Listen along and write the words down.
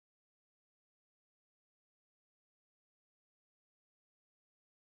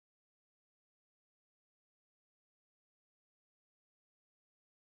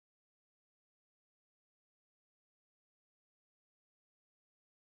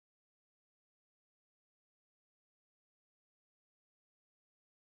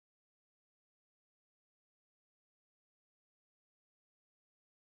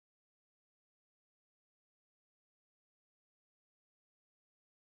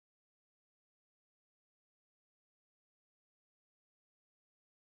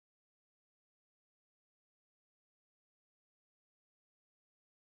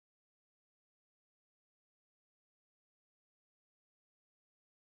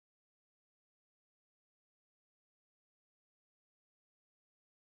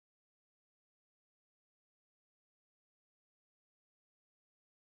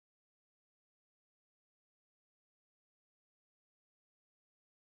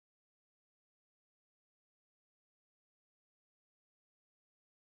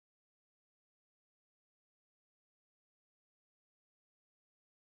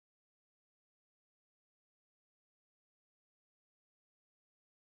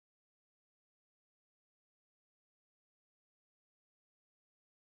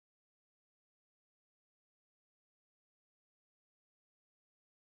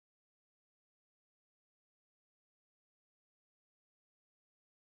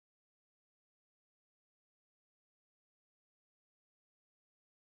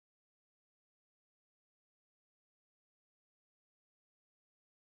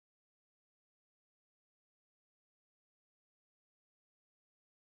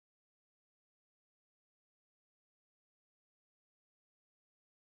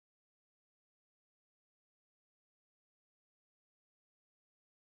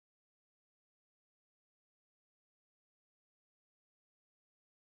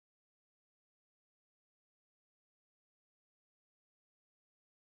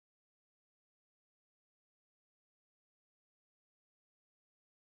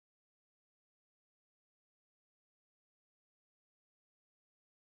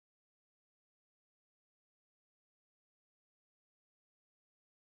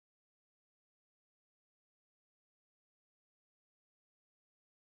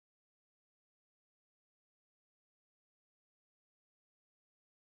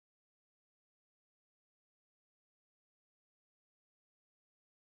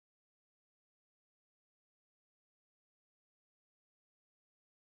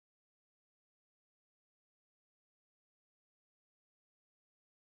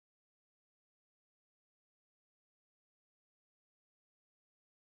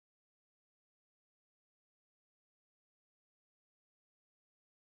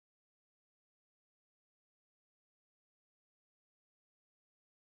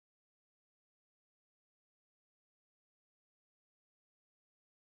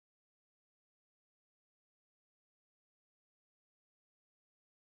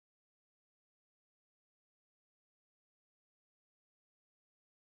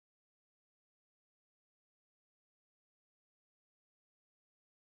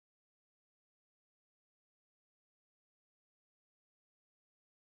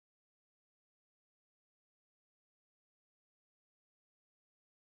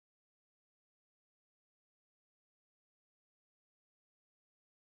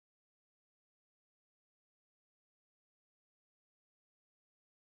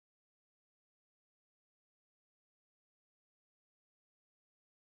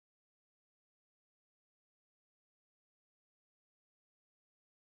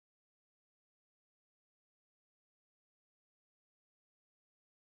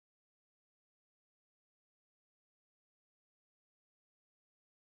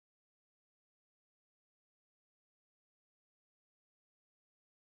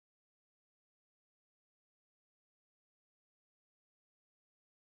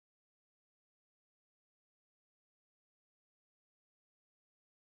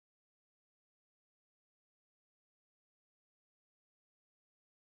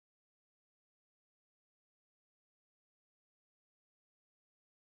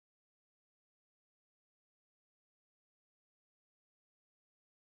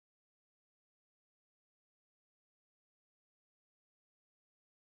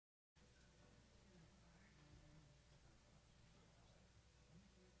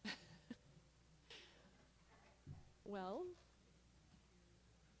Well,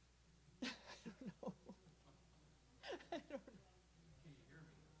 I don't know. I don't know. Can you hear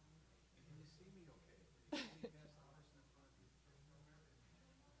me? And can you see me okay? Can you see past the person in front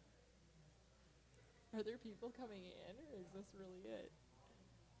of you? Are there people coming in, or is this really it?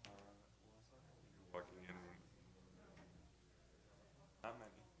 Walking in. Not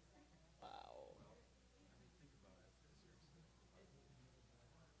many. Wow.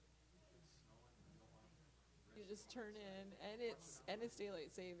 You just turn in, and it's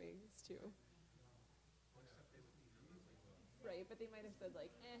daylight savings too. Right, but they might have said like,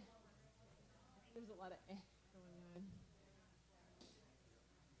 eh. There's a lot of eh going on.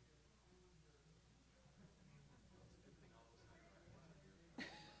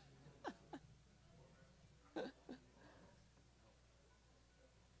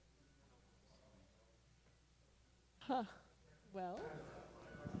 Huh. Well,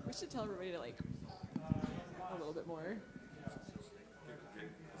 we should tell everybody to like a little bit more, Get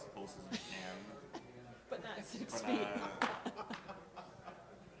as close as you can. but not 6 But, feet.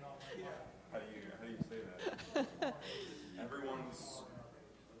 how do you say that? Everyone's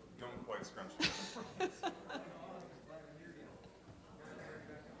don't quite scrunch together.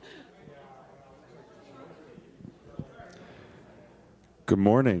 Good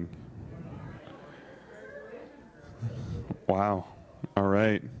morning. Wow. All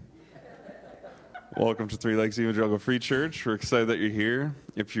right. Welcome to Three Lakes Evangelical Free Church. We're excited that you're here.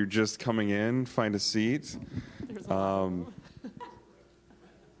 If you're just coming in, find a seat. There's a lot of them.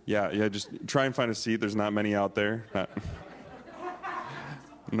 Yeah, just try and find a seat. There's not many out there.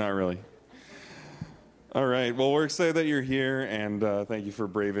 Not really. All right. Well, we're excited that you're here, and thank you for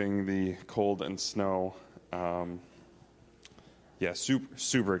braving the cold and snow. Yeah,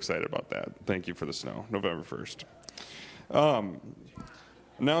 super excited about that. Thank you for the snow, November 1st.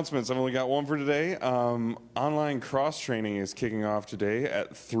 Announcements. I've only got one for today. Online cross-training is kicking off today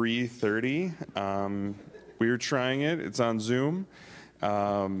at 3:30. We're trying it. It's on Zoom.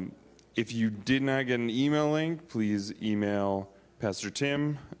 If you did not get an email link, please email Pastor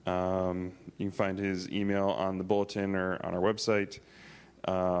Tim. You can find his email on the bulletin or on our website.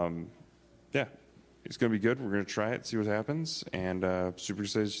 Yeah, it's going to be good. We're going to try it, see what happens, and super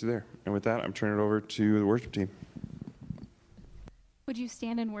excited to see you there. And with that, I'm turning it over to the worship team. Would you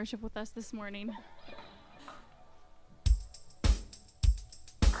stand and worship with us this morning?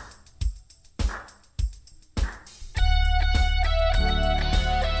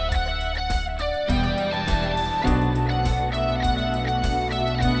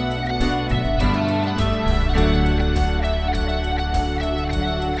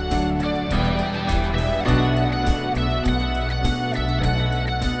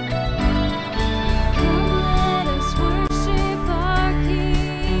 Come, let us worship our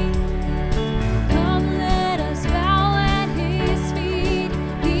King.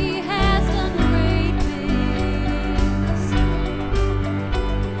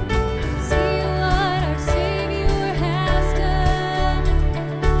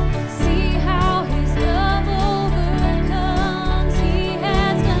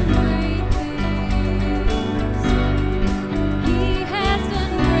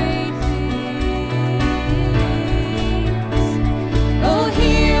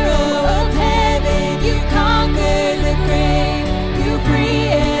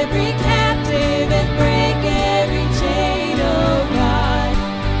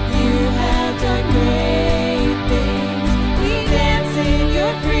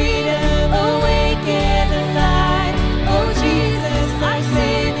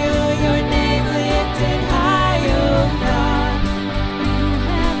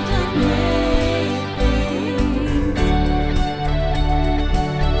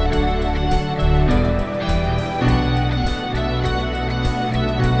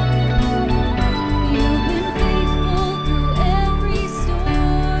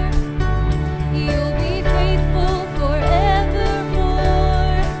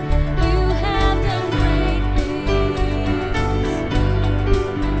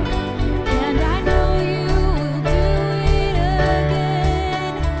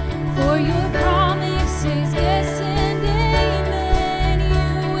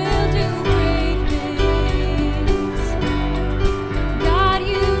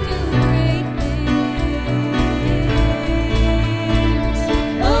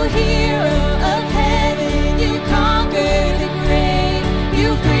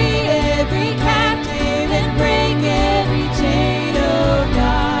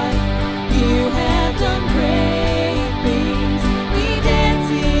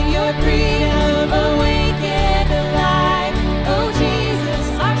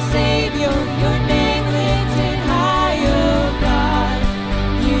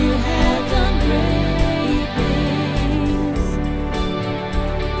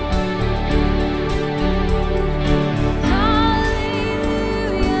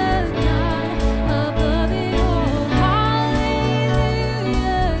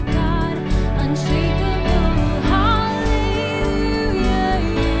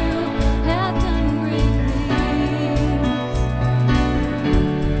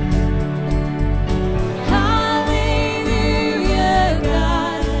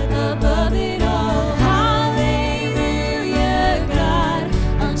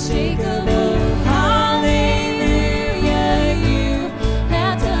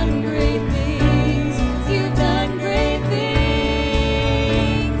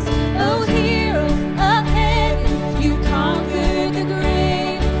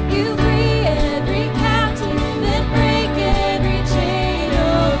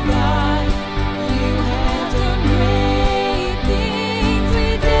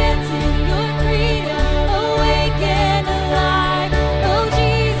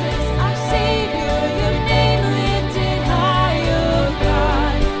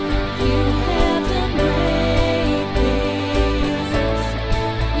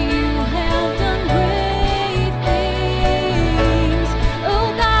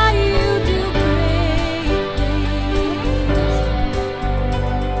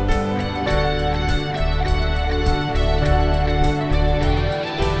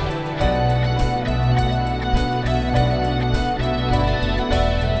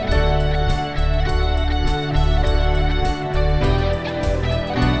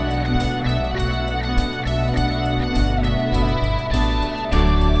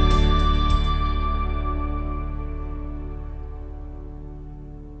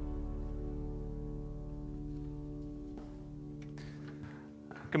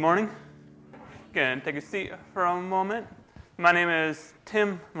 Good morning. Again, take a seat for a moment. My name is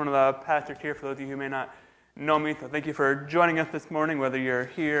Tim. I'm one of the pastors here, for those of you who may not know me. So thank you for joining us this morning, whether you're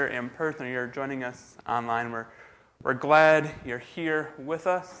here in person or you're joining us online. We're glad you're here with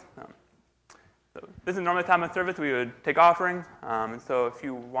us. So this is normally a time of service. We would take offering. And so if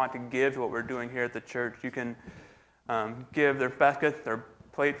you want to give to what we're doing here at the church, you can give their baskets, their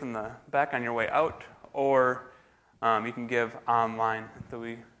plates in the back on your way out, or you can give online. So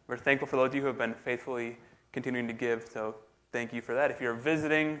we're thankful for those of you who have been faithfully continuing to give. So thank you for that. If you're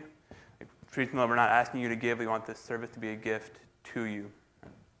visiting, please know we're not asking you to give. We want this service to be a gift to you.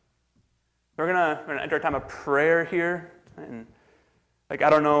 We're gonna enter a time of prayer here, and I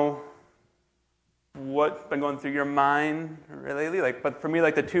don't know what's been going through your mind lately. But for me,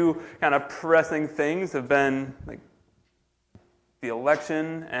 the two kind of pressing things have been the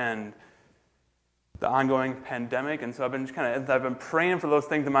election and the ongoing pandemic. And so I've been as I've been praying for those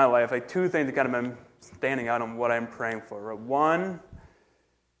things in my life, two things that kind of been standing out on what I'm praying for. One,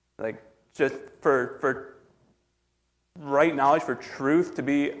 just for right knowledge, for truth to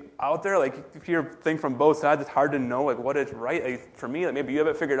be out there. If you think from both sides, it's hard to know what is right. For me, maybe you have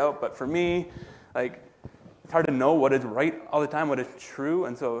it figured out, but for me, it's hard to know what is right all the time, what is true.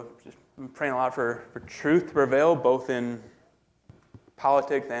 And so just I'm praying a lot for truth to prevail, both in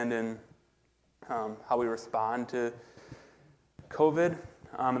politics and in how we respond to COVID.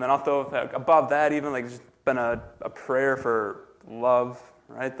 And then also above that, even just been a prayer for love,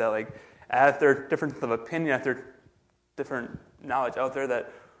 right? That as there are differences of opinion, as there are different knowledge out there,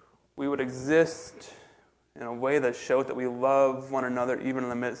 that we would exist in a way that shows that we love one another, even in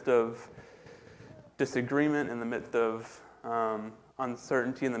the midst of disagreement, in the midst of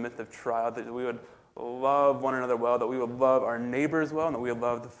uncertainty, in the midst of trial, that we would love one another well, that we would love our neighbors well, and that we would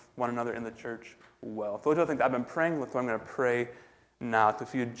love one another in the church well. So those are the things I've been praying with, so I'm going to pray now. So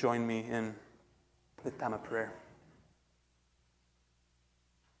if you'd join me in this time of prayer.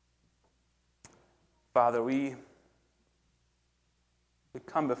 Father, we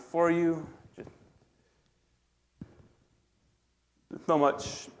come before you, just so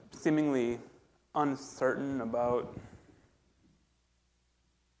much seemingly uncertain about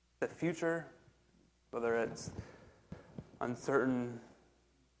the future, whether it's uncertain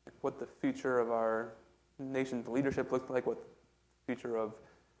what the future of our nation's leadership looks like, what the future of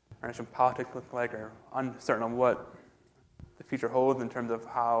our nation's politics looks like, or uncertain on what the future holds in terms of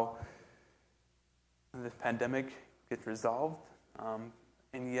how this pandemic gets resolved.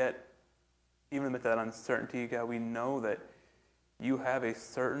 And yet, even amid that uncertainty, God, we know that you have a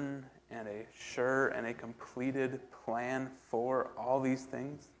certain and a sure and a completed plan for all these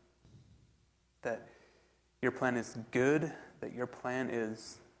things. That your plan is good, that your plan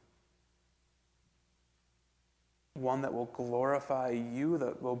is one that will glorify you,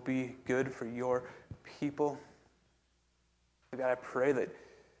 that will be good for your people. God, I pray that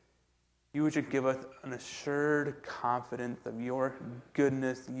you would give us an assured confidence of your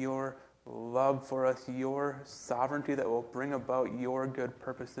goodness, your love for us, your sovereignty that will bring about your good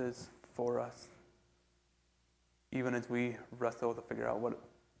purposes for us, even as we wrestle to figure out what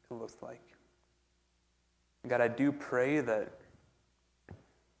it looks like. God, I do pray that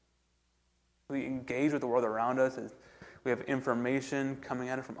we engage with the world around us as we have information coming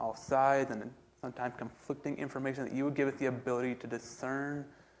at it from all sides, and sometimes conflicting information, that you would give us the ability to discern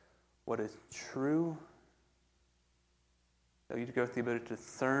what is true, that you give us the ability to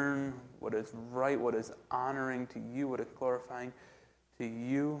discern what is right, what is honoring to you, what is glorifying to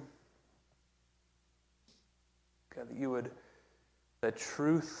you. God, that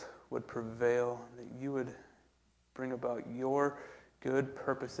truth would prevail, that you would bring about your good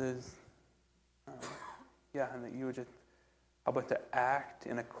purposes, and that you would just help us to act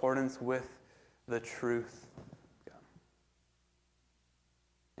in accordance with the truth. God.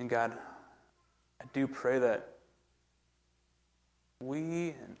 And God, I do pray that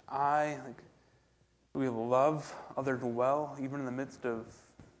we and we love others well, even in the midst of,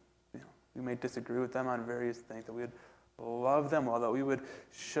 we may disagree with them on various things, that we would love them well, that we would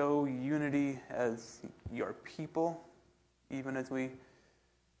show unity as your people, even as we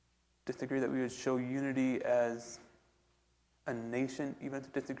disagree, that we would show unity as a nation, even as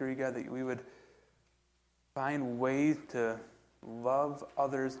we disagree, God, that we would find ways to love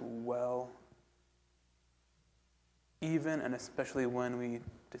others well, even and especially when we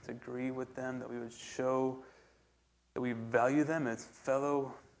disagree with them, that we would show that we value them as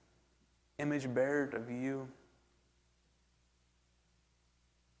fellow image bearers of you.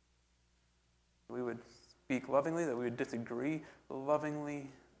 We would speak lovingly, that we would disagree lovingly.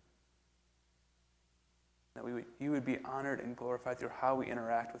 that you would be honored and glorified through how we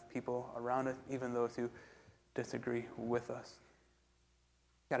interact with people around us, even those who disagree with us.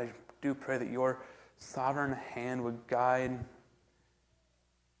 God, I do pray that your sovereign hand would guide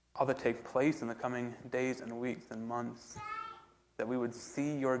all that take place in the coming days and weeks and months, that we would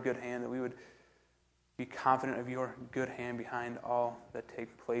see your good hand, that we would be confident of your good hand behind all that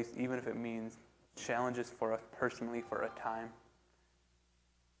take place, even if it means challenges for us personally for a time.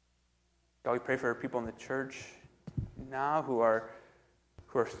 God, we pray for people in the church now who are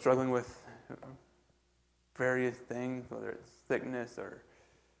struggling with various things, whether it's sickness or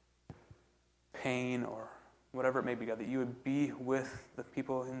pain or whatever it may be, God, that you would be with the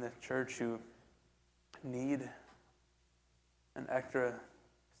people in the church who need an extra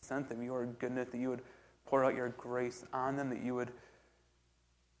sense of your goodness, that you would pour out your grace on them, that you would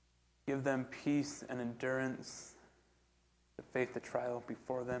give them peace and endurance to face the trial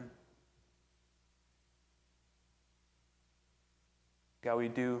before them. God, we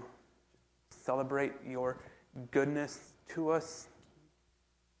do celebrate your goodness to us,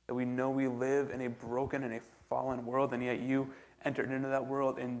 that we know we live in a broken and a fallen world, and yet you entered into that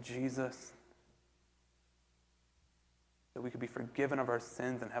world in Jesus, that we could be forgiven of our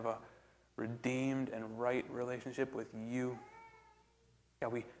sins and have a redeemed and right relationship with you.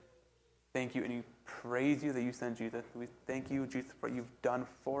 God, we thank you and we praise you that you sent Jesus. We thank you, Jesus, for what you've done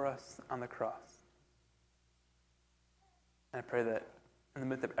for us on the cross. And I pray that in the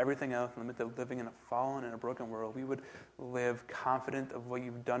midst of everything else, in the midst of living in a fallen and a broken world, we would live confident of what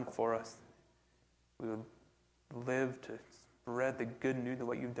you've done for us. We would live to spread the good news of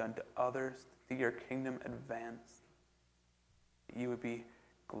what you've done to others, to see your kingdom advance. That you would be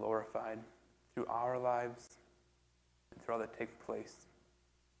glorified through our lives and through all that takes place.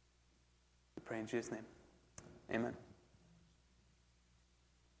 We pray in Jesus' name. Amen.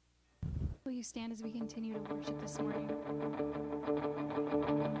 Will you stand as we continue to worship this morning?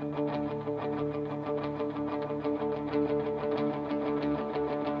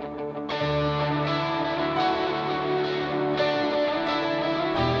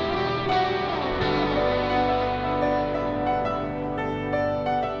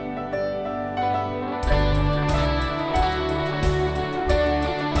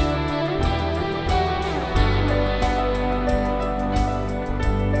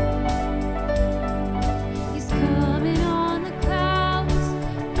 He's coming on the clouds.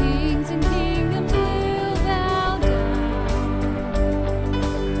 Kings and kingdoms will bow down.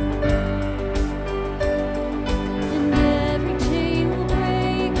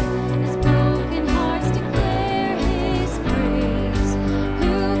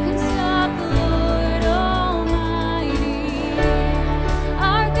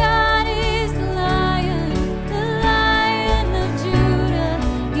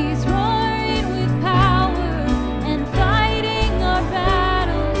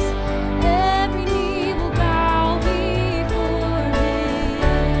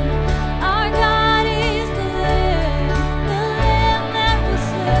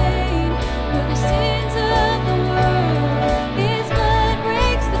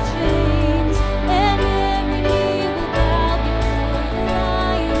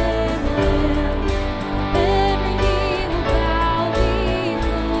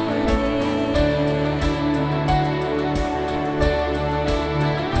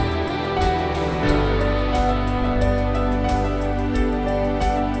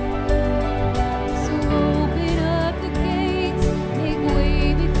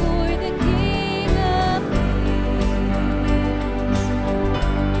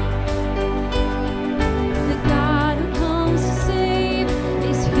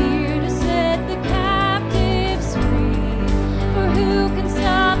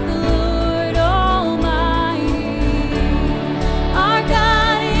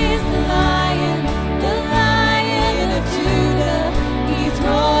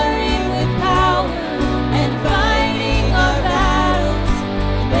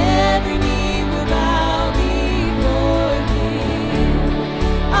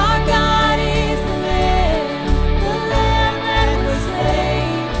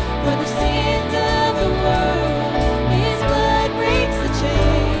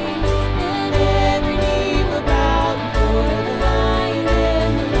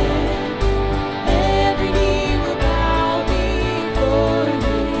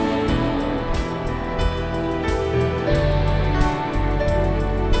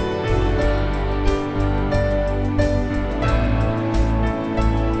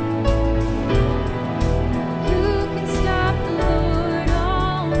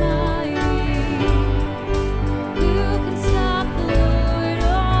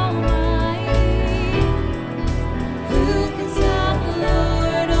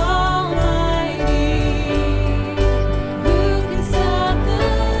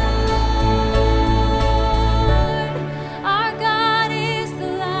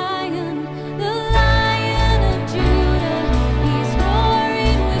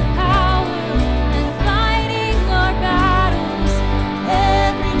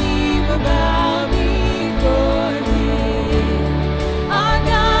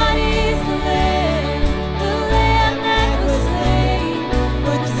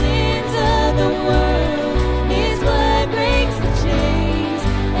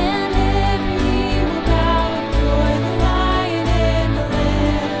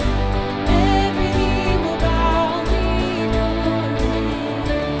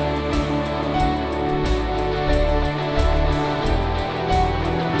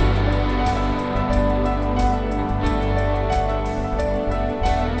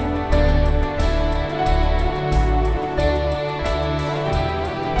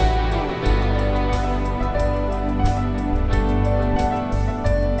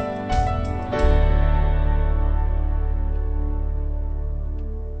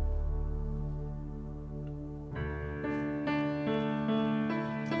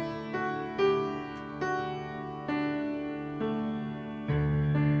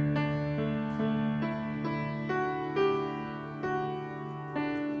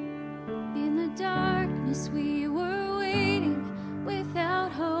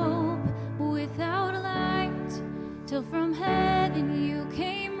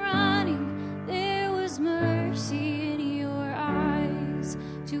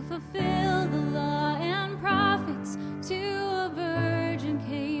 fulfill the law and prophets. To a virgin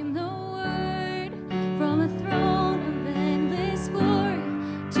came the word, from a throne of endless glory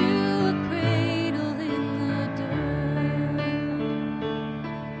to a cradle in the dirt.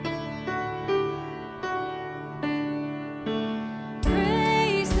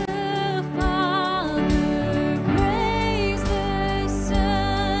 Praise the Father, praise the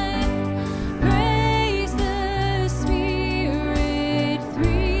Son, praise the Spirit,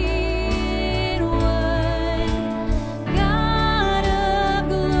 three in one. God of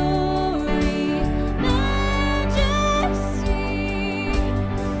glory, majesty,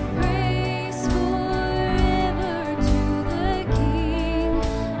 praise forever to the King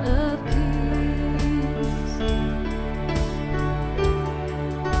of Kings.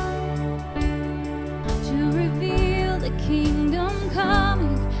 To reveal the kingdom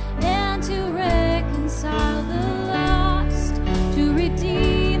coming and to reconcile the lost, to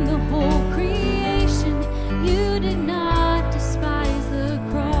redeem the whole creation. You did not despise the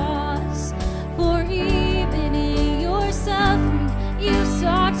cross, for even in your suffering you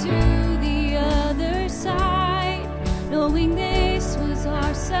saw to the other side, knowing this was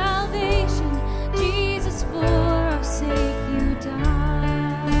our salvation. Jesus, for our sake you died.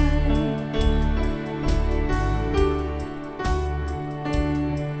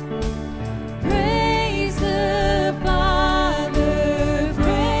 Praise the Father,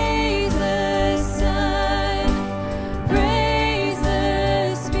 praise the Son, praise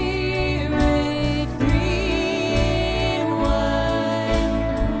the Spirit, three in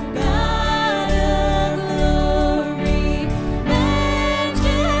one. God of glory, majesty,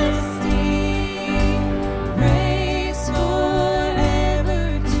 praise forever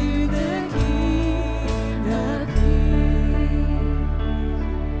to the King of Kings.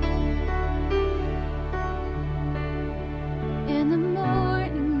 In the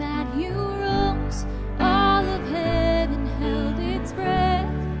morning that you rose, all of heaven held its breath,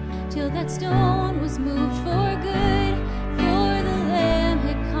 till that stone was moved for good, for the Lamb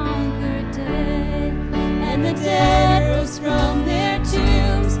had conquered death. And the dead rose from their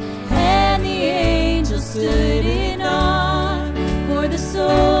tombs, and the angels stood in awe, for the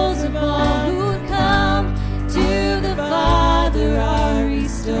souls of all who'd come to the Father are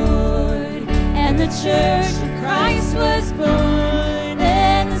restored. And the church of Christ was born,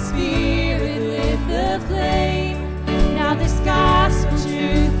 and the Spirit lit the flame. Now this gospel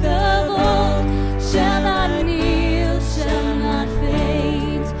truth of old shall not kneel, shall not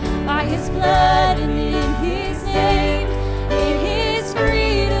faint. By his blood and in his name, in his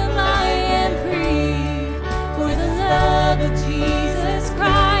freedom I am free. For the love of Jesus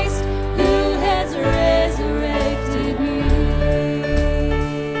Christ, who has resurrected me.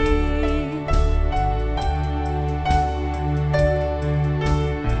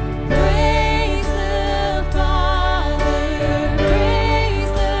 Praise the Father,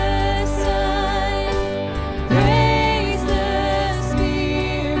 praise the Son, praise the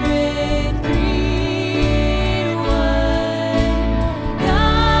Spirit, three in one.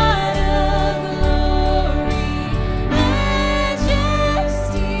 God of glory, majesty,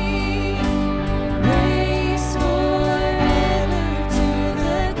 praise forever to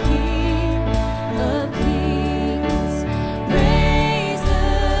the King of Kings. Praise the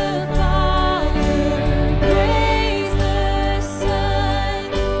Father, praise the Son,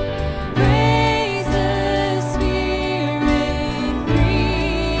 praise the Spirit,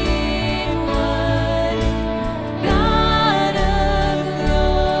 three in one. God of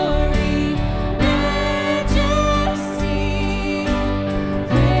glory, majesty,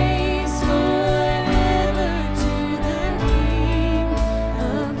 praise forever to the King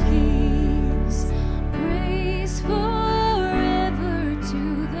of Kings. Praise forever to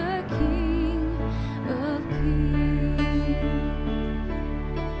the King of Kings.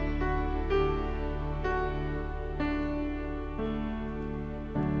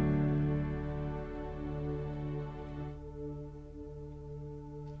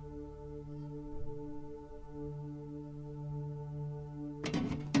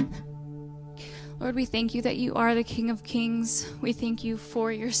 Lord, we thank you that you are the King of Kings. We thank you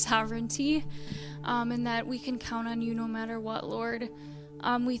for your sovereignty, and that we can count on you no matter what, Lord.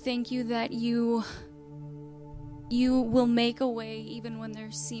 We thank you that you will make a way even when there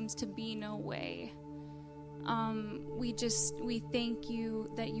seems to be no way. We thank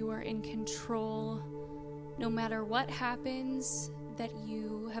you that you are in control no matter what happens, that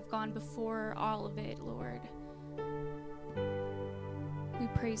you have gone before all of it, Lord. We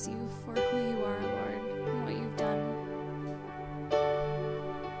praise you for who you are, Lord, and what you've done.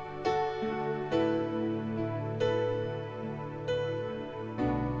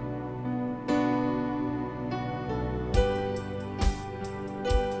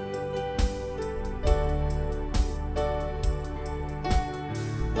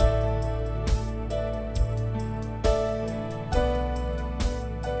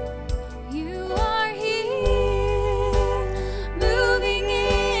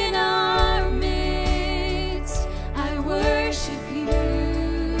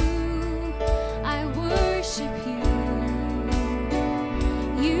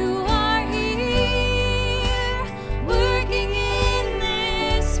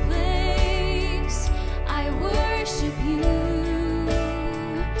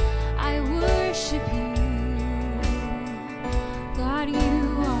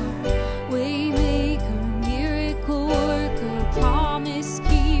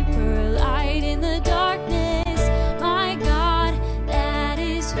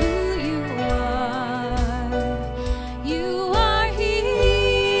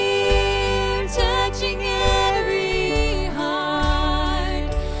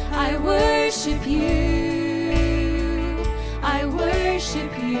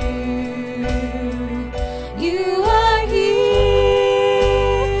 worship you. You are here,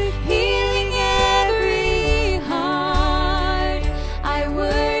 healing every heart. I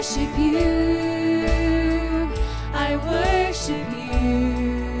worship you. I worship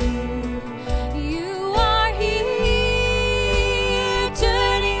you. You are here,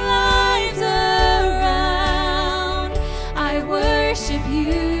 turning lives around. I worship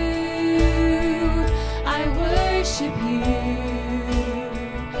you. I worship you.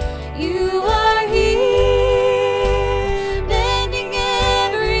 You are here, mending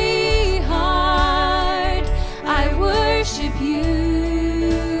every heart. I worship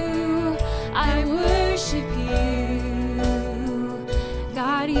you. I worship you.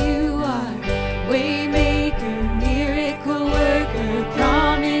 God, you are waymaker, miracle worker,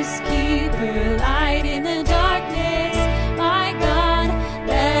 promise keeper, light in the darkness. My God,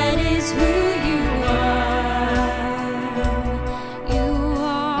 that is who you are. You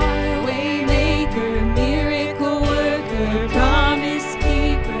are waymaker, miracle worker, promise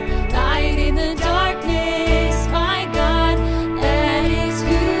keeper, light in the darkness. My God, that is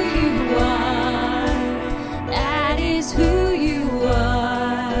who you are. That is who you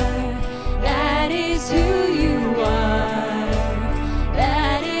are. That is who you are.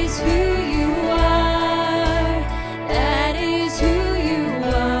 That is who you are. That is who you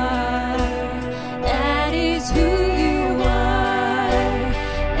are. That is who you are.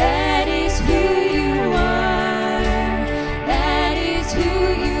 That is who you are. That is who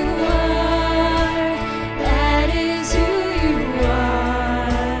you are. That is who you are.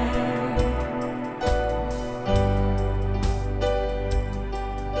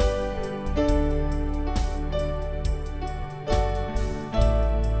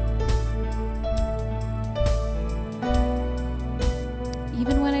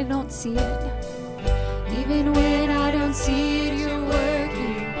 Even when I don't see it, even when I don't see it, you're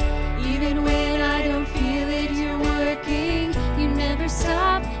working. Even when I don't feel it, you're working. You never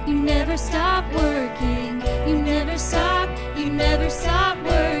stop working. You never stop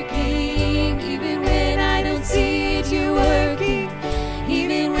working. Even when I don't see it, you're working.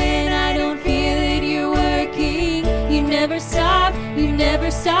 Even when I don't feel it, you're working. You never stop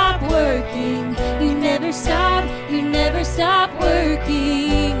working. You never stop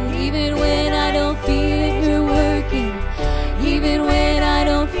working. Even when I don't feel it, you're working. Even when I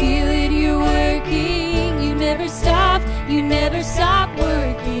don't feel it, you're working. You never stop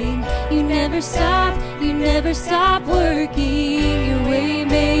working. You never stop working. You're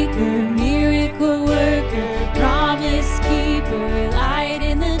waymaker, miracle worker, promise keeper, light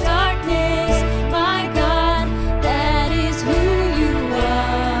in the darkness. My God, that is who you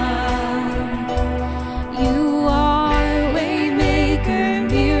are. You are waymaker,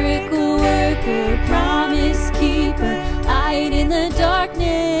 miracle worker, promise keeper, light in the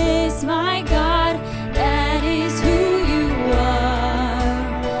darkness. My God, that is who you are.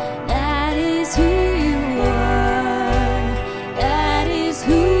 That is who you are. That is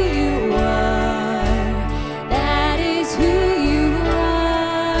who you are. That is who you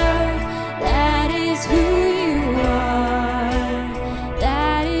are. That is who you are.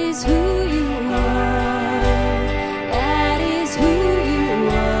 That is who you are. That is who you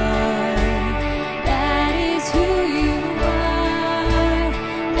are. That is who you are.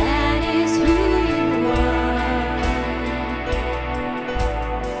 That is who you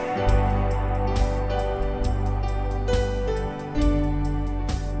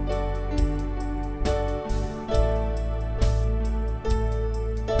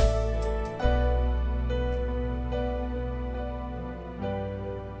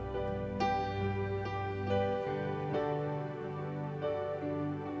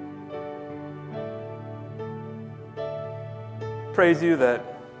Praise you that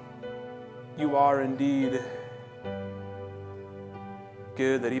you are indeed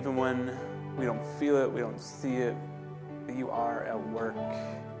good, that even when we don't feel it, we don't see it, that you are at work.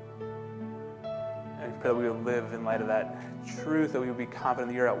 And I pray that we will live in light of that truth, that we will be confident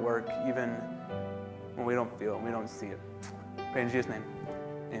that you're at work even when we don't feel it, we don't see it. Pray in Jesus' name.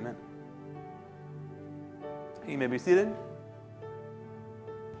 Amen. You may be seated.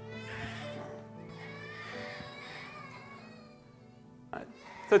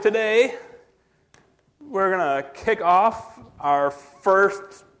 So today, we're going to kick off our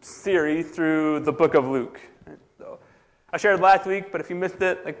first series through the book of Luke. So I shared last week, but if you missed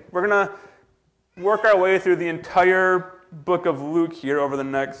it, we're going to work our way through the entire book of Luke here over the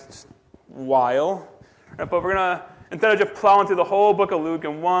next while. But we're going to, instead of just plowing through the whole book of Luke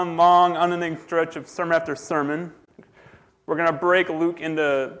in one long, unending stretch of sermon after sermon, we're going to break Luke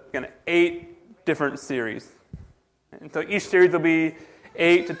into 8 different series. And so each series will be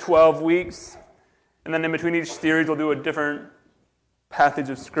 8 to 12 weeks. And then in between each series, we'll do a different passage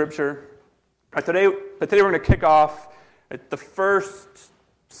of Scripture. Today we're going to kick off the first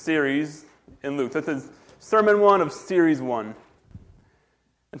series in Luke. This is Sermon 1 of Series 1.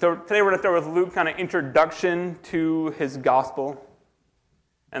 And so today we're going to start with Luke's kind of introduction to his gospel.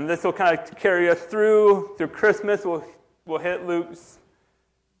 And this will kind of carry us through Christmas. We'll hit Luke's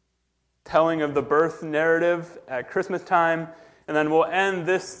telling of the birth narrative at Christmas time. And then we'll end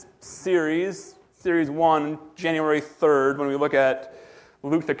this series 1, January 3rd, when we look at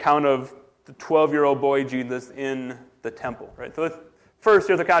Luke's account of the 12-year-old boy Jesus in the temple. Right? So this first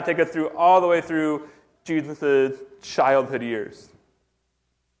year will kind of take us through all the way through Jesus' childhood years.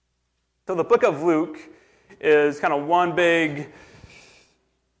 So the book of Luke is kind of one big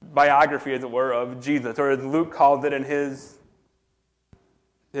biography, as it were, of Jesus, or as Luke called it in his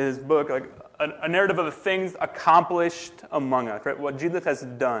book, like a narrative of the things accomplished among us, right? What Jesus has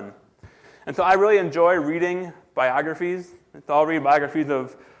done. And so I really enjoy reading biographies. So I'll read biographies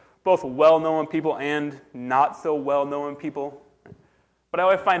of both well-known people and not so well-known people. But I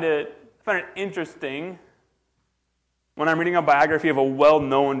always find it interesting when I'm reading a biography of a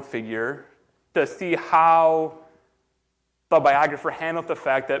well-known figure to see how the biographer handles the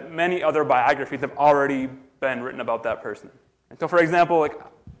fact that many other biographies have already been written about that person. And so, for example,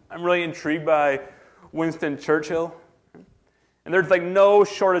 I'm really intrigued by Winston Churchill. And there's no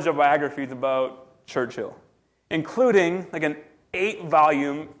shortage of biographies about Churchill, including an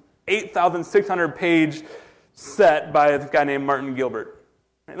 8-volume, 8,600-page set by a guy named Martin Gilbert.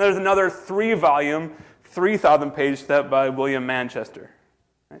 And there's another 3-volume, 3,000-page set by William Manchester.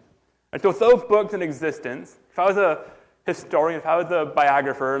 Right? And so with those books in existence, if I was a historian, if I was a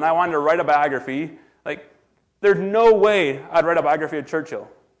biographer, and I wanted to write a biography, there's no way I'd write a biography of Churchill.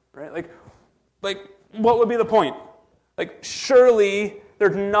 Right? What would be the point? Surely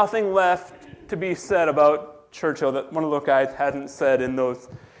there's nothing left to be said about Churchill that one of those guys hasn't said in those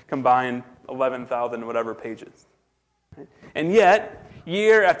combined 11,000 whatever pages. Right? And yet,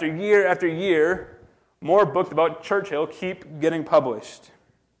 year after year after year, more books about Churchill keep getting published.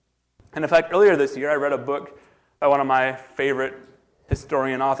 And in fact, earlier this year, I read a book by one of my favorite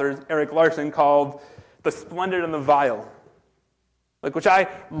historian authors, Erik Larson, called The Splendid and the Vile, which I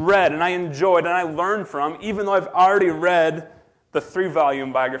read and I enjoyed and I learned from, even though I've already read the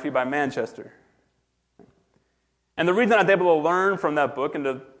 3-volume biography by Manchester. And the reason I was able to learn from that book and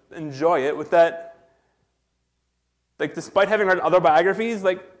to enjoy it was that, despite having read other biographies,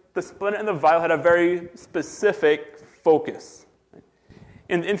 The Splendid and the Vile had a very specific focus.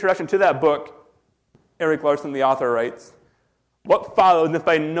 In the introduction to that book, Erik Larson, the author, writes, "What follows is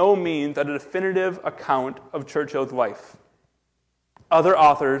by no means a definitive account of Churchill's life. Other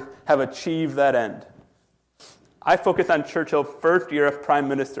authors have achieved that end. I focus on Churchill's first year as Prime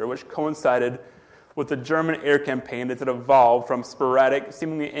Minister, which coincided with the German air campaign as it evolved from sporadic,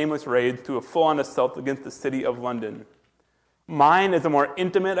 seemingly aimless raids to a full-on assault against the city of London. Mine is a more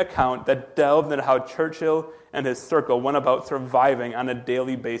intimate account that delves into how Churchill and his circle went about surviving on a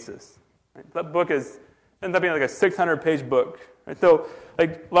daily basis." Right? That book ends up being a 600-page book. Right? So,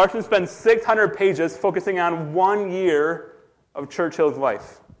 Larson spends 600 pages focusing on 1 year of Churchill's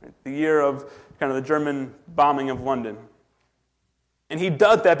life, right? The year of kind of the German bombing of London. And he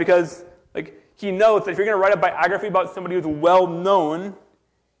does that because, he knows that if you're going to write a biography about somebody who's well-known,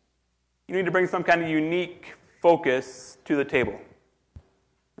 you need to bring some kind of unique focus to the table.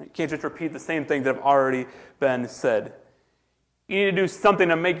 Right? You can't just repeat the same things that have already been said. You need to do something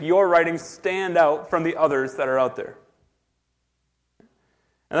to make your writing stand out from the others that are out there.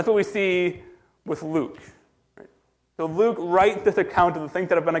 And that's what we see with Luke. Right? So Luke writes this account of the things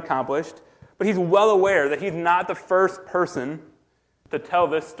that have been accomplished, but he's well aware that he's not the first person to tell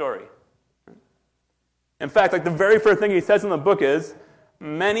this story. In fact, the very first thing he says in the book is,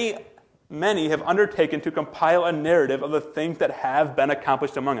 many have undertaken to compile a narrative of the things that have been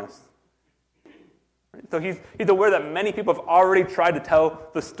accomplished among us. Right? So he's aware that many people have already tried to tell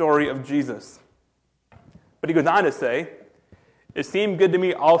the story of Jesus. But he goes on to say, "It seemed good to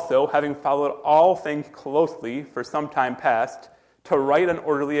me also, having followed all things closely for some time past, to write an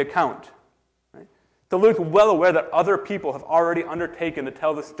orderly account." Right? So Luke's well aware that other people have already undertaken to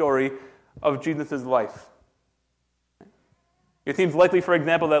tell the story of Jesus' life. It seems likely, for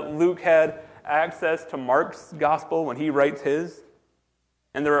example, that Luke had access to Mark's gospel when he writes his,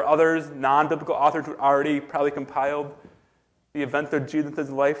 and there are others, non-biblical authors, who already probably compiled the events of Jesus'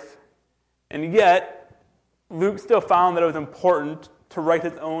 life. And yet, Luke still found that it was important to write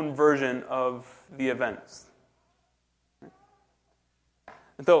his own version of the events.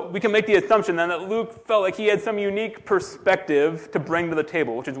 And so we can make the assumption then that Luke felt like he had some unique perspective to bring to the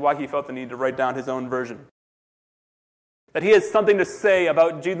table, which is why he felt the need to write down his own version. That he has something to say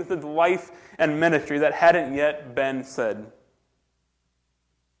about Jesus' life and ministry that hadn't yet been said.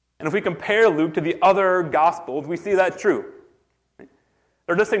 And if we compare Luke to the other Gospels, we see that's true.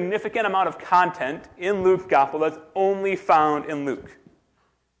 There's a significant amount of content in Luke's Gospel that's only found in Luke.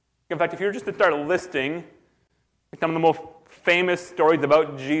 In fact, if you were just to start listing some of the most famous stories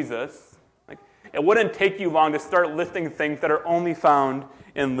about Jesus, it wouldn't take you long to start listing things that are only found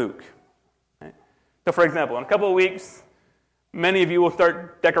in Luke. Right? So, for example, in a couple of weeks, many of you will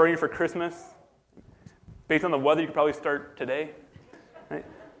start decorating for Christmas. Based on the weather, you could probably start today. Right?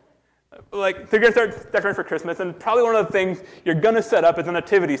 So you're going to start decorating for Christmas, and probably one of the things you're going to set up is a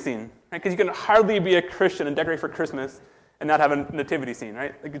nativity scene. Because you can hardly be a Christian and decorate for Christmas and not have a nativity scene,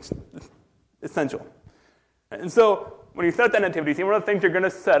 right? It's essential. And so when you set up that nativity scene, one of the things you're going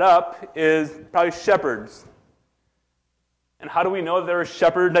to set up is probably shepherds. And how do we know that there were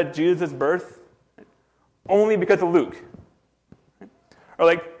shepherds at Jesus' birth? Only because of Luke.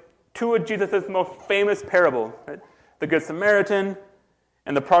 Or two of Jesus' most famous parables, right? The Good Samaritan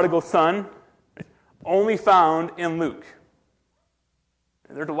and the prodigal son, right? Only found in Luke.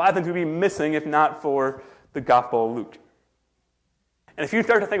 And there's a lot of things we'd be missing if not for the Gospel of Luke. And if you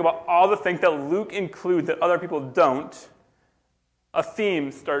start to think about all the things that Luke includes that other people don't, a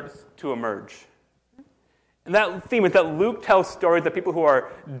theme starts to emerge. And that theme is that Luke tells stories of people who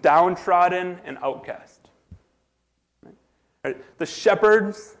are downtrodden and outcast. Right? The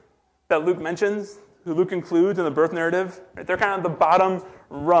shepherds that Luke mentions, who Luke includes in the birth narrative, right? They're kind of the bottom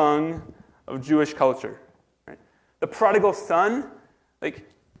rung of Jewish culture. Right? The prodigal son,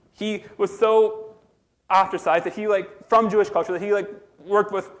 he was so ostracized that he, from Jewish culture, that he,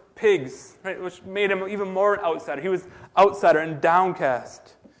 worked with pigs, right? Which made him even more an outsider. He was outsider and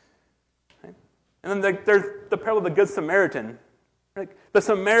downcast. Right? And then there's the parable of the Good Samaritan. Right? The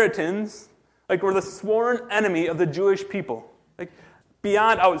Samaritans, were the sworn enemy of the Jewish people.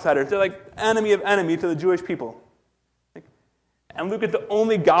 Beyond outsiders. They're enemy of enemy to the Jewish people. And Luke is the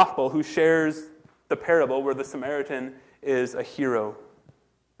only gospel who shares the parable where the Samaritan is a hero.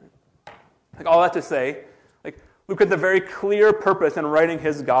 All that to say, Luke has a very clear purpose in writing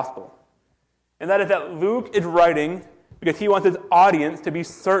his gospel. And that is that Luke is writing because he wants his audience to be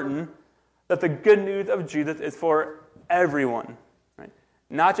certain that the good news of Jesus is for everyone. Right?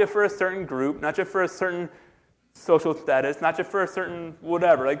 Not just for a certain group, not just for a certain social status, not just for a certain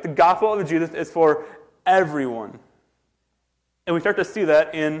whatever. The gospel of Jesus is for everyone. And we start to see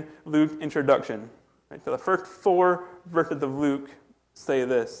that in Luke's introduction. Right? So the first 4 verses of Luke say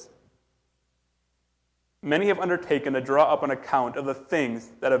this. Many have undertaken to draw up an account of the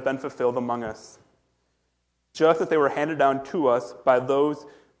things that have been fulfilled among us, just as they were handed down to us by those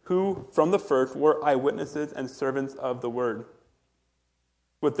who from the first were eyewitnesses and servants of the word.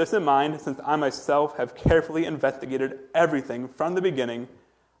 With this in mind, since I myself have carefully investigated everything from the beginning,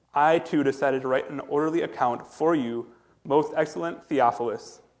 I too decided to write an orderly account for you, most excellent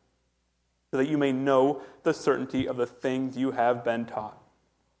Theophilus, so that you may know the certainty of the things you have been taught.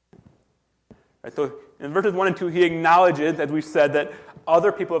 Right, so in verses 1 and 2, he acknowledges, as we said, that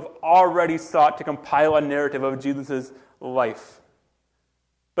other people have already sought to compile a narrative of Jesus' life.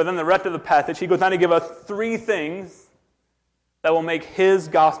 But then the rest of the passage, he goes on to give us 3 things that will make his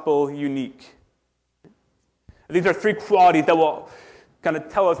gospel unique. These are 3 qualities that will kind of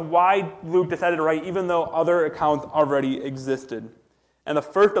tell us why Luke decided to write, even though other accounts already existed. And the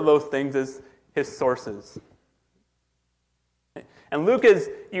first of those things is his sources. And Luke is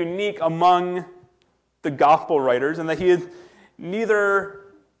unique among the gospel writers in that he is neither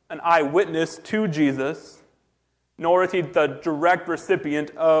an eyewitness to Jesus, nor is he the direct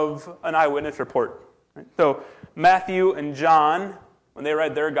recipient of an eyewitness report. Right? So Matthew and John, when they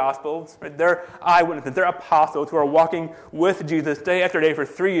write their gospels, right, they're eyewitnesses, they're apostles who are walking with Jesus day after day for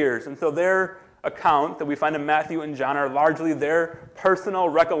 3 years. And so their account that we find in Matthew and John are largely their personal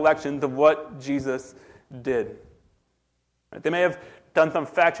recollections of what Jesus did. Right? They may have done some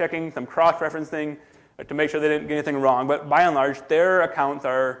fact-checking, some cross-referencing to make sure they didn't get anything wrong, but by and large, their accounts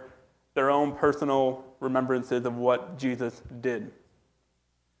are their own personal remembrances of what Jesus did.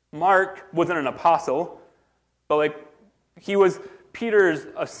 Mark wasn't an apostle, but he was Peter's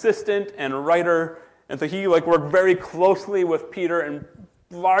assistant and writer, and so he worked very closely with Peter, and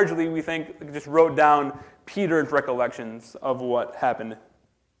largely we think just wrote down Peter's recollections of what happened.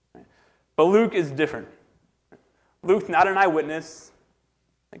 But Luke is different. Luke's not an eyewitness.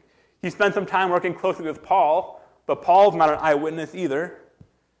 He spent some time working closely with Paul, but Paul's not an eyewitness either.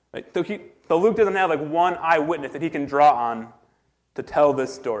 Right? So Luke doesn't have one eyewitness that he can draw on to tell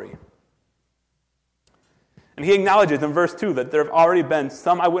this story. And he acknowledges in verse 2 that there have already been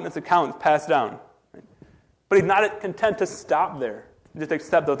some eyewitness accounts passed down. But he's not content to stop there, just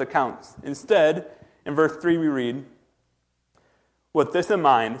accept those accounts. Instead, in verse 3 we read, "With this in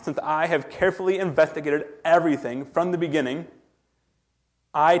mind, since I have carefully investigated everything from the beginning,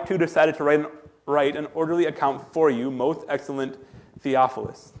 I too decided to write an orderly account for you, most excellent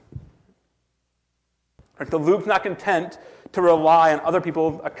Theophilus." So Luke's not content to rely on other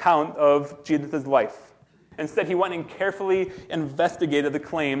people's account of Jesus' life. Instead, he went and carefully investigated the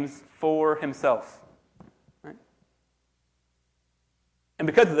claims for himself. Right? And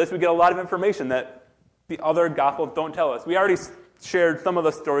because of this, we get a lot of information that the other Gospels don't tell us. We already shared some of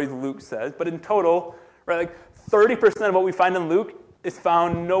the stories Luke says, but in total, right, like 30% of what we find in Luke is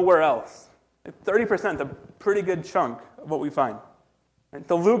found nowhere else. 30% is a pretty good chunk of what we find. Right?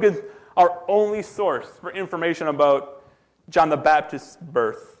 So Luke is our only source for information about John the Baptist's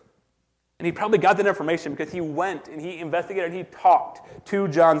birth. And he probably got that information because he went and he investigated and he talked to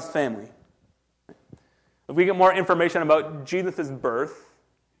John's family. If we get more information about Jesus' birth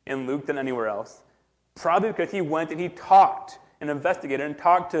in Luke than anywhere else, probably because he went and he talked and investigated and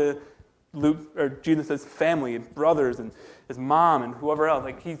talked to Luke or Jesus' family, his brothers and his mom and whoever else.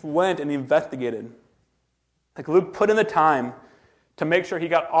 Like he went and he investigated. Like Luke put in the time to make sure he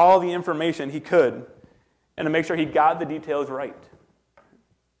got all the information he could and to make sure he got the details right.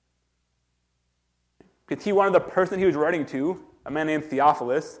 Because he wanted the person he was writing to, a man named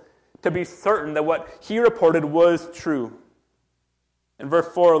Theophilus, to be certain that what he reported was true. In verse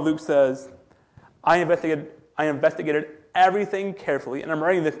 4, Luke says, I investigated everything carefully, and I'm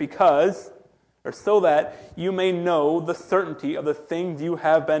writing this because, or so that you may know the certainty of the things you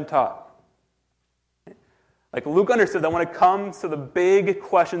have been taught. Like Luke understood that when it comes to the big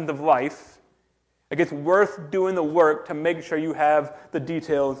questions of life, like it's worth doing the work to make sure you have the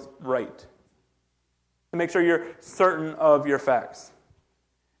details right. To make sure you're certain of your facts.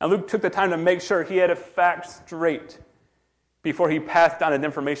 And Luke took the time to make sure he had his facts straight before he passed on his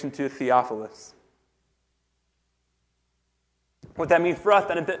information to Theophilus. What that means for us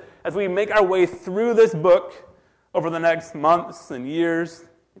then is that as we make our way through this book over the next months and years,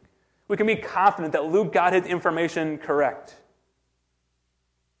 we can be confident that Luke got his information correct.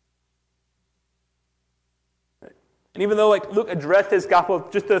 And even though Luke addressed his gospel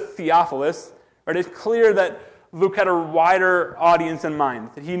just to Theophilus, right, it's clear that Luke had a wider audience in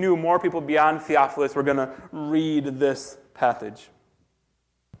mind, that he knew more people beyond Theophilus were going to read this passage.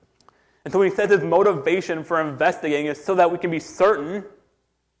 And so when he says his motivation for investigating is so that we can be certain,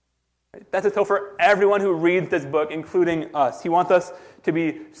 right, that's so for everyone who reads this book, including us. He wants us to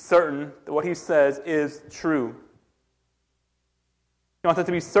be certain that what he says is true. He wants us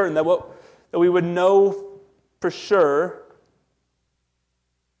to be certain that we would know for sure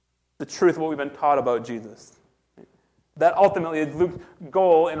the truth of what we've been taught about Jesus. That ultimately is Luke's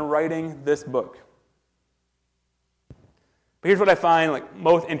goal in writing this book. But here's what I find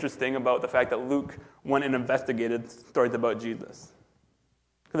most interesting about the fact that Luke went and investigated stories about Jesus.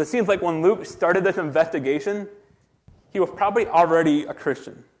 Because it seems like when Luke started this investigation, he was probably already a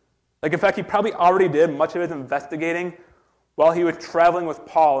Christian. In fact, he probably already did much of his investigating while he was traveling with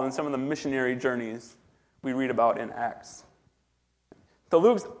Paul in some of the missionary journeys we read about in Acts. So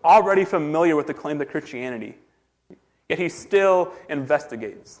Luke's already familiar with the claims of Christianity, yet he still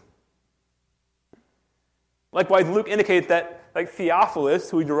investigates. Likewise, Luke indicates that Theophilus,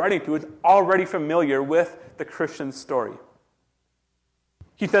 who he's writing to, is already familiar with the Christian story.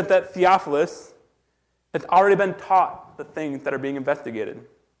 He says that Theophilus has already been taught the things that are being investigated.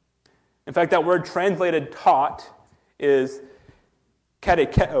 In fact, that word translated taught is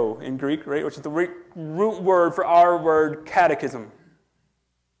katecheo in Greek, right, which is the root word for our word catechism.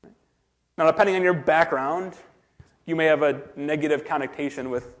 Now, depending on your background, you may have a negative connotation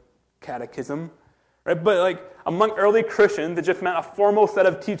with catechism, right? But among early Christians, it just meant a formal set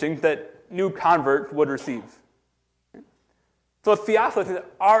of teachings that new converts would receive. So Theophilus has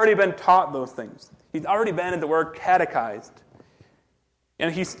already been taught those things. He's already been, as it were, catechized.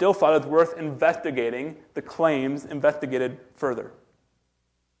 And he still thought it was worth investigating the claims investigated further.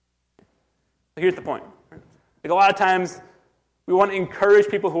 Here's the point. A lot of times, we want to encourage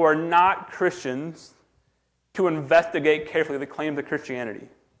people who are not Christians to investigate carefully the claims of Christianity.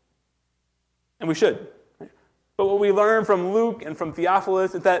 And we should. But what we learn from Luke and from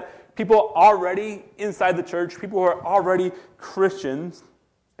Theophilus is that people already inside the church, people who are already Christians,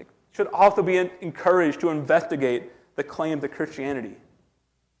 should also be encouraged to investigate the claims of Christianity.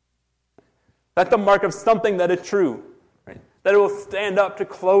 That's the mark of something that is true, right? That it will stand up to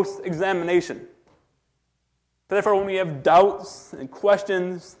close examination. Therefore, when we have doubts and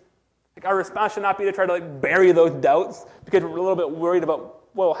questions, our response should not be to try to bury those doubts because we're a little bit worried about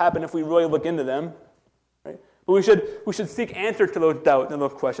what will happen if we really look into them. Right? But we should seek answers to those doubts and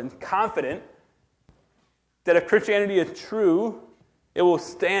those questions, confident that if Christianity is true, it will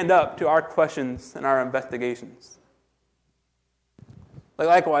stand up to our questions and our investigations.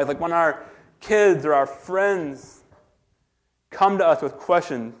 Likewise, when our kids or our friends come to us with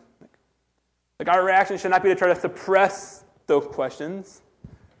questions, our reaction should not be to try to suppress those questions,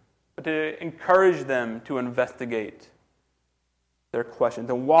 but to encourage them to investigate their questions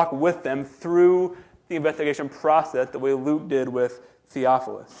and walk with them through the investigation process the way Luke did with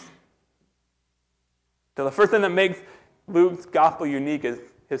Theophilus. So the first thing that makes Luke's gospel unique is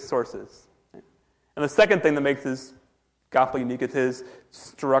his sources. And the second thing that makes his gospel unique is his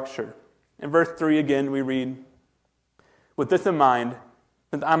structure. In verse 3 again, we read, "With this in mind,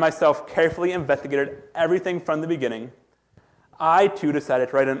 since I myself carefully investigated everything from the beginning, I too decided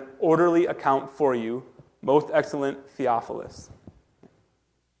to write an orderly account for you, most excellent Theophilus."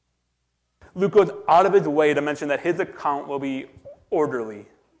 Luke goes out of his way to mention that his account will be orderly.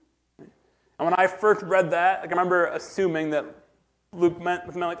 And when I first read that, I remember assuming that Luke meant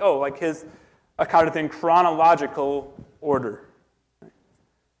his account is in chronological order.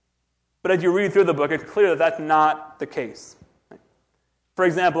 But as you read through the book, it's clear that that's not the case. For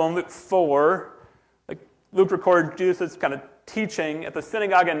example, in Luke 4, Luke records Jesus' kind of teaching at the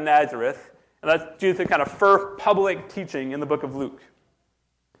synagogue in Nazareth, and that's Jesus' kind of first public teaching in the book of Luke.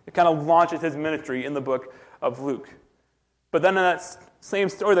 It kind of launches his ministry in the book of Luke. But then in that same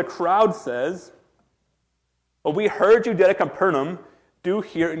story, the crowd says, "What we heard you did at Capernaum, do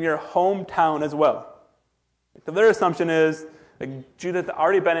here in your hometown as well." So their assumption is Jesus had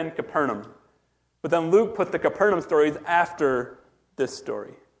already been in Capernaum. But then Luke put the Capernaum stories after this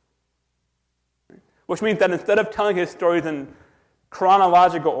story. Which means that instead of telling his stories in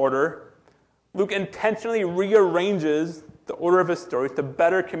chronological order, Luke intentionally rearranges the order of his stories to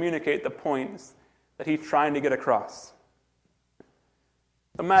better communicate the points that he's trying to get across.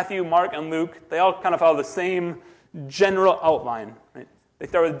 So Matthew, Mark, and Luke, they all kind of follow the same general outline. Right? They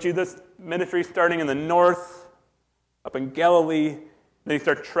start with Jesus' ministry starting in the north, up in Galilee. Then he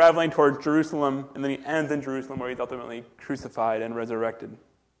starts traveling towards Jerusalem, and then he ends in Jerusalem where he's ultimately crucified and resurrected.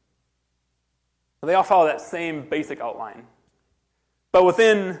 So they all follow that same basic outline. But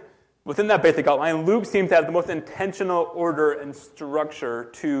within that basic outline, Luke seems to have the most intentional order and structure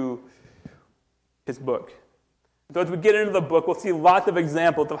to his book. So as we get into the book, we'll see lots of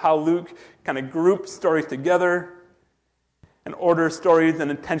examples of how Luke kind of groups stories together and orders stories in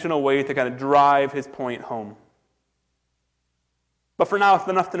intentional ways to kind of drive his point home. But for now, it's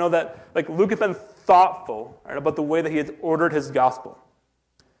enough to know that Luke has been thoughtful about the way that he has ordered his gospel.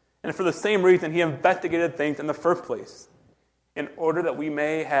 And for the same reason, he investigated things in the first place, in order that we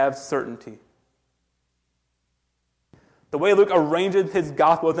may have certainty. The way Luke arranges his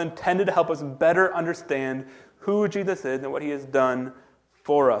gospel is intended to help us better understand who Jesus is and what he has done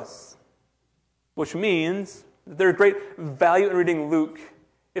for us. Which means that there's great value in reading Luke,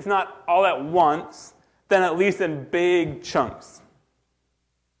 if not all at once, then at least in big chunks.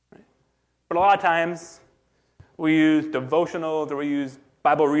 Right? But a lot of times, we use devotionals or we use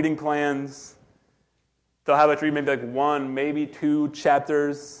Bible reading plans. They'll have us read maybe 1, maybe 2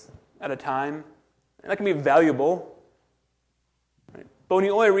 chapters at a time. And that can be valuable. Right? But when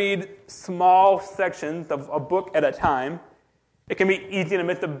you only read small sections of a book at a time, it can be easy to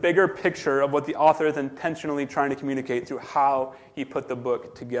miss the bigger picture of what the author is intentionally trying to communicate through how he put the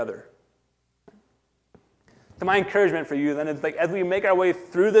book together. So my encouragement for you then is as we make our way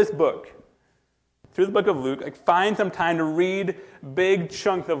through this book, through the book of Luke, find some time to read big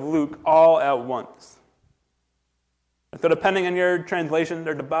chunks of Luke all at once. And so depending on your translation,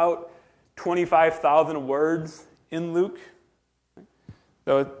 there's about 25,000 words in Luke.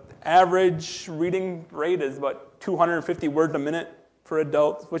 So average reading rate is about 250 words a minute for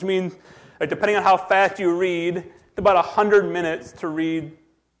adults, which means depending on how fast you read, it's about 100 minutes to read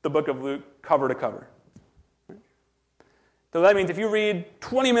the book of Luke cover to cover. So that means if you read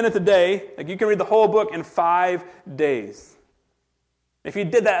 20 minutes a day, you can read the whole book in 5 days. If you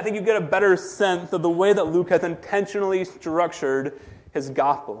did that, I think you get a better sense of the way that Luke has intentionally structured his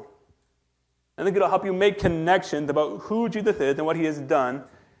gospel. I think it'll help you make connections about who Jesus is and what he has done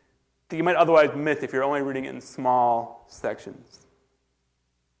that you might otherwise miss if you're only reading it in small sections.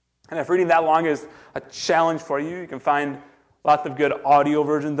 And if reading that long is a challenge for you, you can find lots of good audio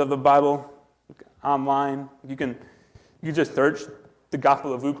versions of the Bible online. You can just search the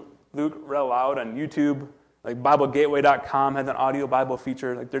Gospel of Luke read aloud on YouTube. BibleGateway.com has an audio Bible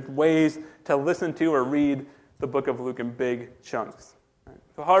feature. There's ways to listen to or read the book of Luke in big chunks.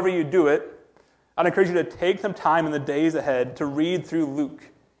 So however you do it, I'd encourage you to take some time in the days ahead to read through Luke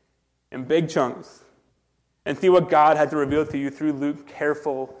in big chunks and see what God had to reveal to you through Luke's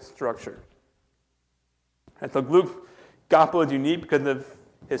careful structure. And so Luke's gospel is unique because of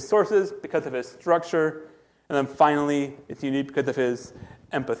his sources, because of his structure, and then finally, it's unique because of his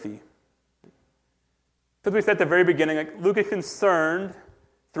empathy. So as we said at the very beginning, Luke is concerned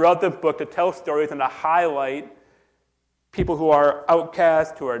throughout the book to tell stories and to highlight people who are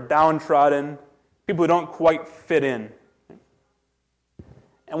outcast, who are downtrodden, people who don't quite fit in.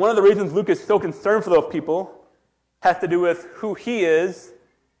 And one of the reasons Luke is so concerned for those people has to do with who he is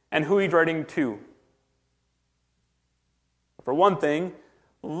and who he's writing to. For one thing,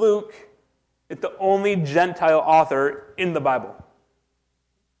 Luke is the only Gentile author in the Bible.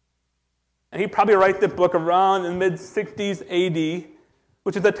 And he probably writes this book around in the mid-60s AD,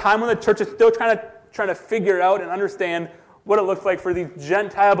 which is a time when the church is still trying to figure out and understand what it looks like for these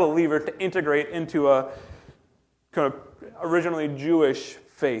Gentile believers to integrate into a kind of originally Jewish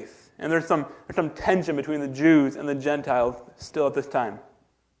faith. And there's some tension between the Jews and the Gentiles still at this time.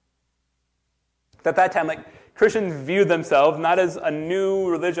 At that time, Christians viewed themselves not as a new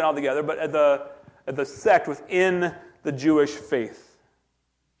religion altogether, but as a sect within the Jewish faith.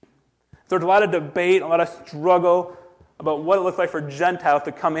 So there's a lot of debate, a lot of struggle about what it looks like for Gentiles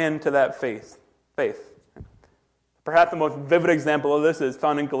to come into that faith. Perhaps the most vivid example of this is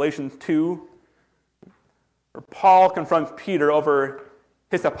found in Galatians 2, where Paul confronts Peter over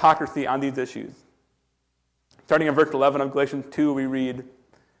his hypocrisy on these issues. Starting in verse 11 of Galatians 2, we read,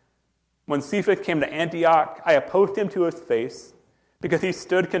 "When Cephas came to Antioch, I opposed him to his face, because he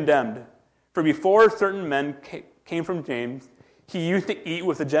stood condemned. For before certain men came from James, he used to eat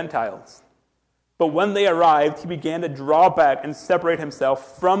with the Gentiles. But when they arrived, he began to draw back and separate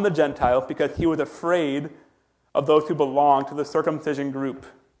himself from the Gentiles because he was afraid of those who belonged to the circumcision group.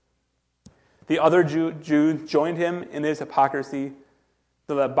 The other Jews joined him in his hypocrisy,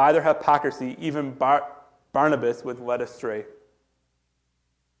 so that by their hypocrisy even Barnabas was led astray.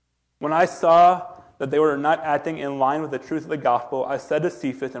 When I saw that they were not acting in line with the truth of the gospel, I said to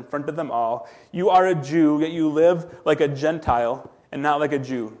Cephas in front of them all, 'You are a Jew, yet you live like a Gentile and not like a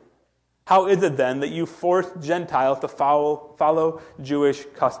Jew. How is it then that you force Gentiles to follow Jewish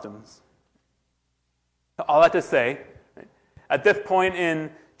customs?'" All that to say, at this point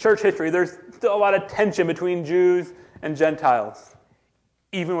in church history, there's still a lot of tension between Jews and Gentiles,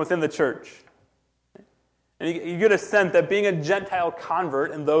 even within the church. And you get a sense that being a Gentile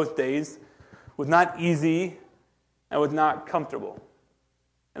convert in those days was not easy and was not comfortable.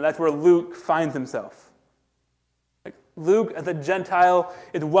 And that's where Luke finds himself. Luke, as a Gentile,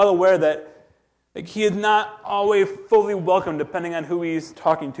 is well aware that he is not always fully welcome depending on who he's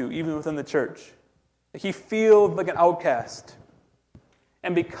talking to, even within the church. He feels like an outcast.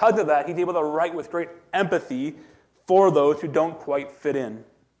 And because of that, he's able to write with great empathy for those who don't quite fit in.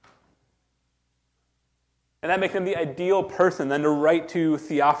 And that makes him the ideal person then to write to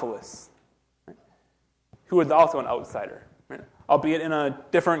Theophilus, who is also an outsider, albeit in a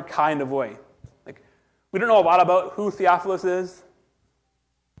different kind of way. We don't know a lot about who Theophilus is,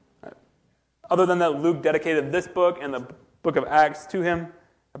 other than that Luke dedicated this book and the book of Acts to him.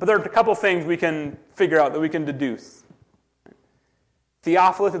 But there are a couple things we can figure out that we can deduce.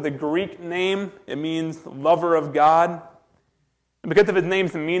 Theophilus is a Greek name. It means lover of God. And because of his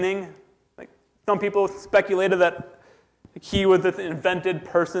name's meaning, some people speculated that he was this invented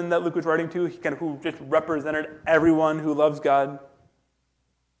person that Luke was writing to, who just represented everyone who loves God.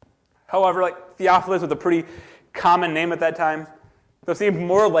 However, Theophilus was a pretty common name at that time, so it seems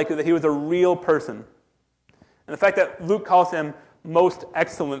more likely that he was a real person. And the fact that Luke calls him most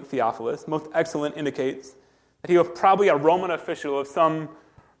excellent Theophilus, most excellent, indicates that he was probably a Roman official of some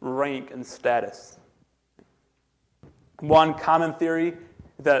rank and status. One common theory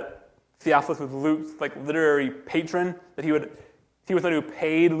is that Theophilus was Luke's literary patron, that he was the one who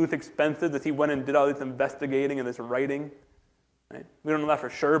paid Luke's expenses, that he went and did all this investigating and this writing. Right? We don't know that for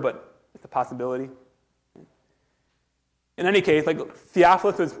sure, but it's a possibility. In any case,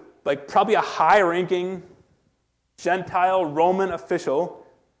 Theophilus was probably a high-ranking Gentile Roman official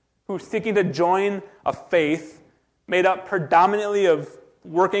who was seeking to join a faith made up predominantly of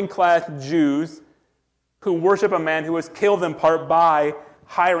working-class Jews who worship a man who was killed in part by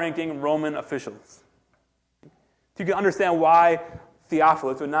high-ranking Roman officials. So you can understand why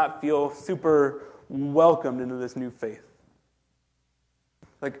Theophilus would not feel super welcomed into this new faith.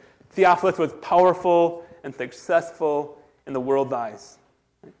 Theophilus was powerful and successful in the world's eyes.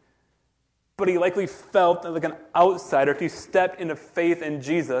 But he likely felt like an outsider if he stepped into faith in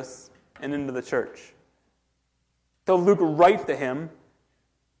Jesus and into the church. So Luke writes to him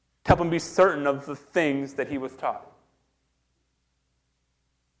to help him be certain of the things that he was taught.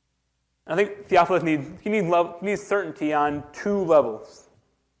 And I think Theophilus needs certainty on two levels.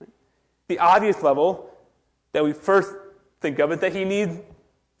 The obvious level that we first think of is that he needs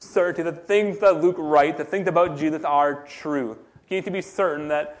certainty that the things that Luke writes, the things about Jesus are true. He needs to be certain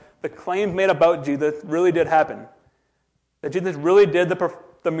that the claims made about Jesus really did happen. That Jesus really did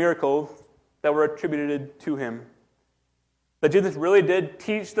the miracles that were attributed to him. That Jesus really did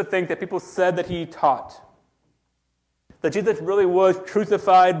teach the things that people said that he taught. That Jesus really was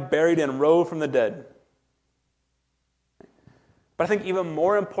crucified, buried, and rose from the dead. But I think even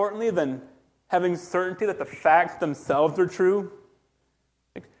more importantly than having certainty that the facts themselves are true,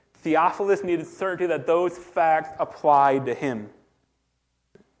 Theophilus needed certainty that those facts applied to him.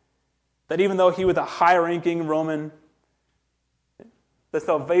 That even though he was a high-ranking Roman, the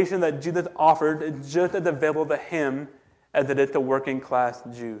salvation that Jesus offered is just as available to him as it is to working-class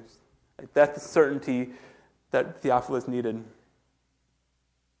Jews. That's the certainty that Theophilus needed.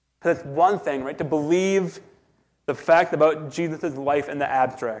 Because it's one thing, right, to believe the fact about Jesus' life in the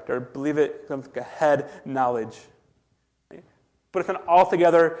abstract, or believe it becomes like a head knowledge. Right? But it's an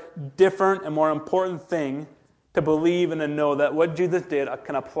altogether different and more important thing to believe and to know that what Jesus did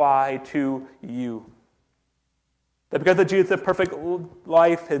can apply to you. That because of Jesus' perfect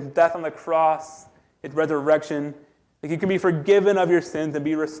life, his death on the cross, his resurrection, that you can be forgiven of your sins and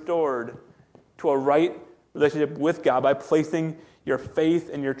be restored to a right relationship with God by placing your faith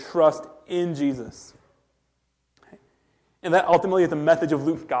and your trust in Jesus. And that ultimately is the message of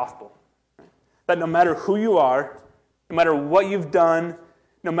Luke's gospel. That no matter who you are, no matter what you've done,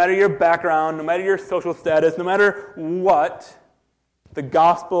 no matter your background, no matter your social status, no matter what, the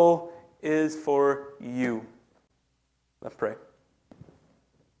gospel is for you. Let's pray.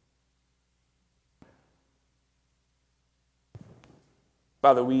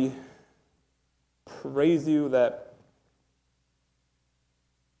 Father, we praise you that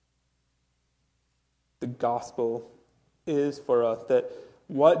the gospel is for us, that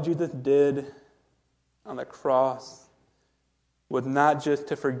what Jesus did on the cross was not just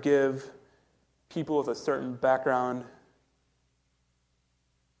to forgive people with a certain background.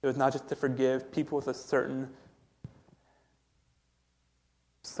 It was not just to forgive people with a certain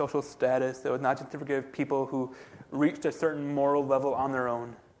social status. It was not just to forgive people who reached a certain moral level on their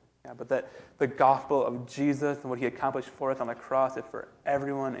own. But that the gospel of Jesus and what he accomplished for us on the cross is for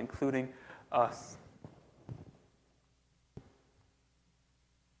everyone, including us.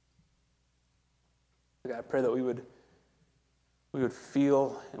 God, I pray that we would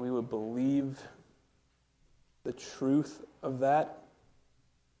feel and we would believe the truth of that.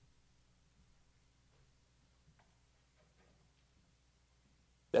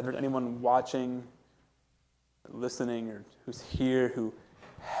 That if there's anyone watching, or listening, or who's here who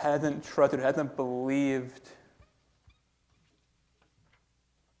hasn't trusted, who hasn't believed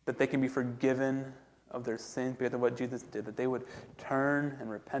that they can be forgiven of their sins because of what Jesus did, that they would turn and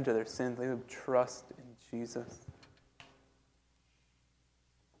repent of their sins, they would trust in Jesus.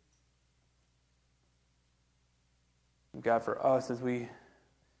 God, for us, as we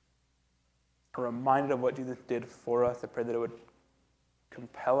are reminded of what Jesus did for us, I pray that it would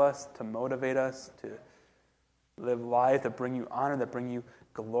compel us, to motivate us, to live lives that bring you honor, that bring you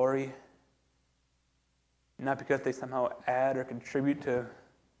glory. Not because they somehow add or contribute to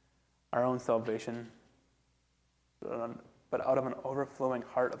our own salvation, but out of an overflowing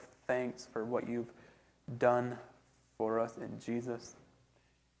heart of thanks for what you've done for us in Jesus,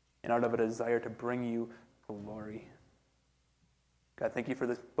 and out of a desire to bring you glory. God, thank you for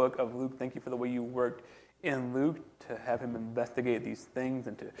this book of Luke. Thank you for the way you worked in Luke to have him investigate these things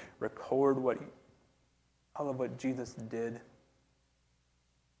and to record all of what Jesus did.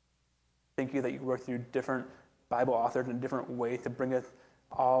 Thank you that you worked through different Bible authors in different ways to bring them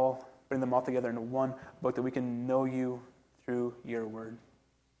all together into one book, that we can know you through your word.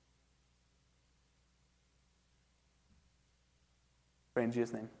 Pray in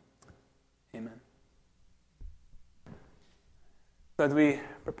Jesus' name. Amen. So as we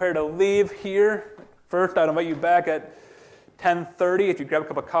prepare to leave here, first I'd invite you back at 10:30. If you grab a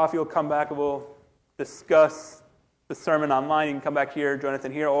cup of coffee, we'll come back and we'll discuss the sermon online. You can come back here, join us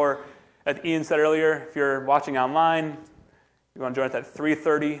in here, or as Ian said earlier, if you're watching online, you want to join us at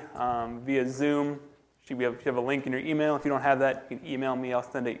 3:30 via Zoom. If you have a link in your email. If you don't have that, you can email me. I'll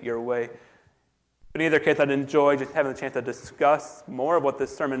send it your way. But in either case, I'd enjoy just having the chance to discuss more of what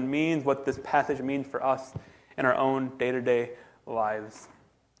this sermon means, what this passage means for us in our own day-to-day lives.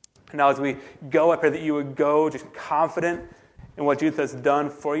 And now as we go, I pray that you would go just confident in in what Jesus has done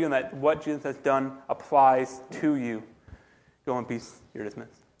for you, and that what Jesus has done applies to you. Go in peace. You're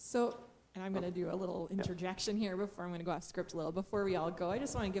dismissed. So, and I'm going to do a little interjection here before I'm going to go off script a little. Before we all go, I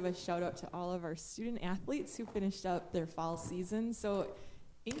just want to give a shout out to all of our student athletes who finished up their fall season. So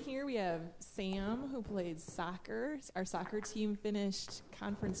in here we have Sam, who played soccer. Our soccer team finished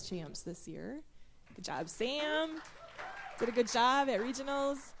conference champs this year. Good job, Sam. Did a good job at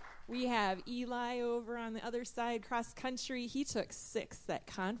regionals. We have Eli over on the other side, cross country. He took 6th at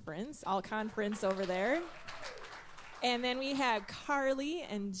conference, all conference over there. And then we have Carly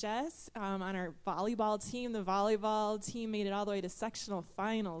and Jess on our volleyball team. The volleyball team made it all the way to sectional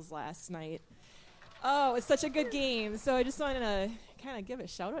finals last night. Oh, it was such a good game. So I just wanted to kind of give a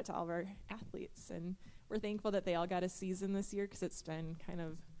shout out to all of our athletes. And we're thankful that they all got a season this year because it's been kind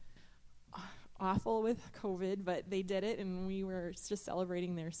of awful with COVID, but they did it, and we were just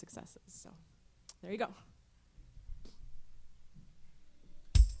celebrating their successes. So there you go.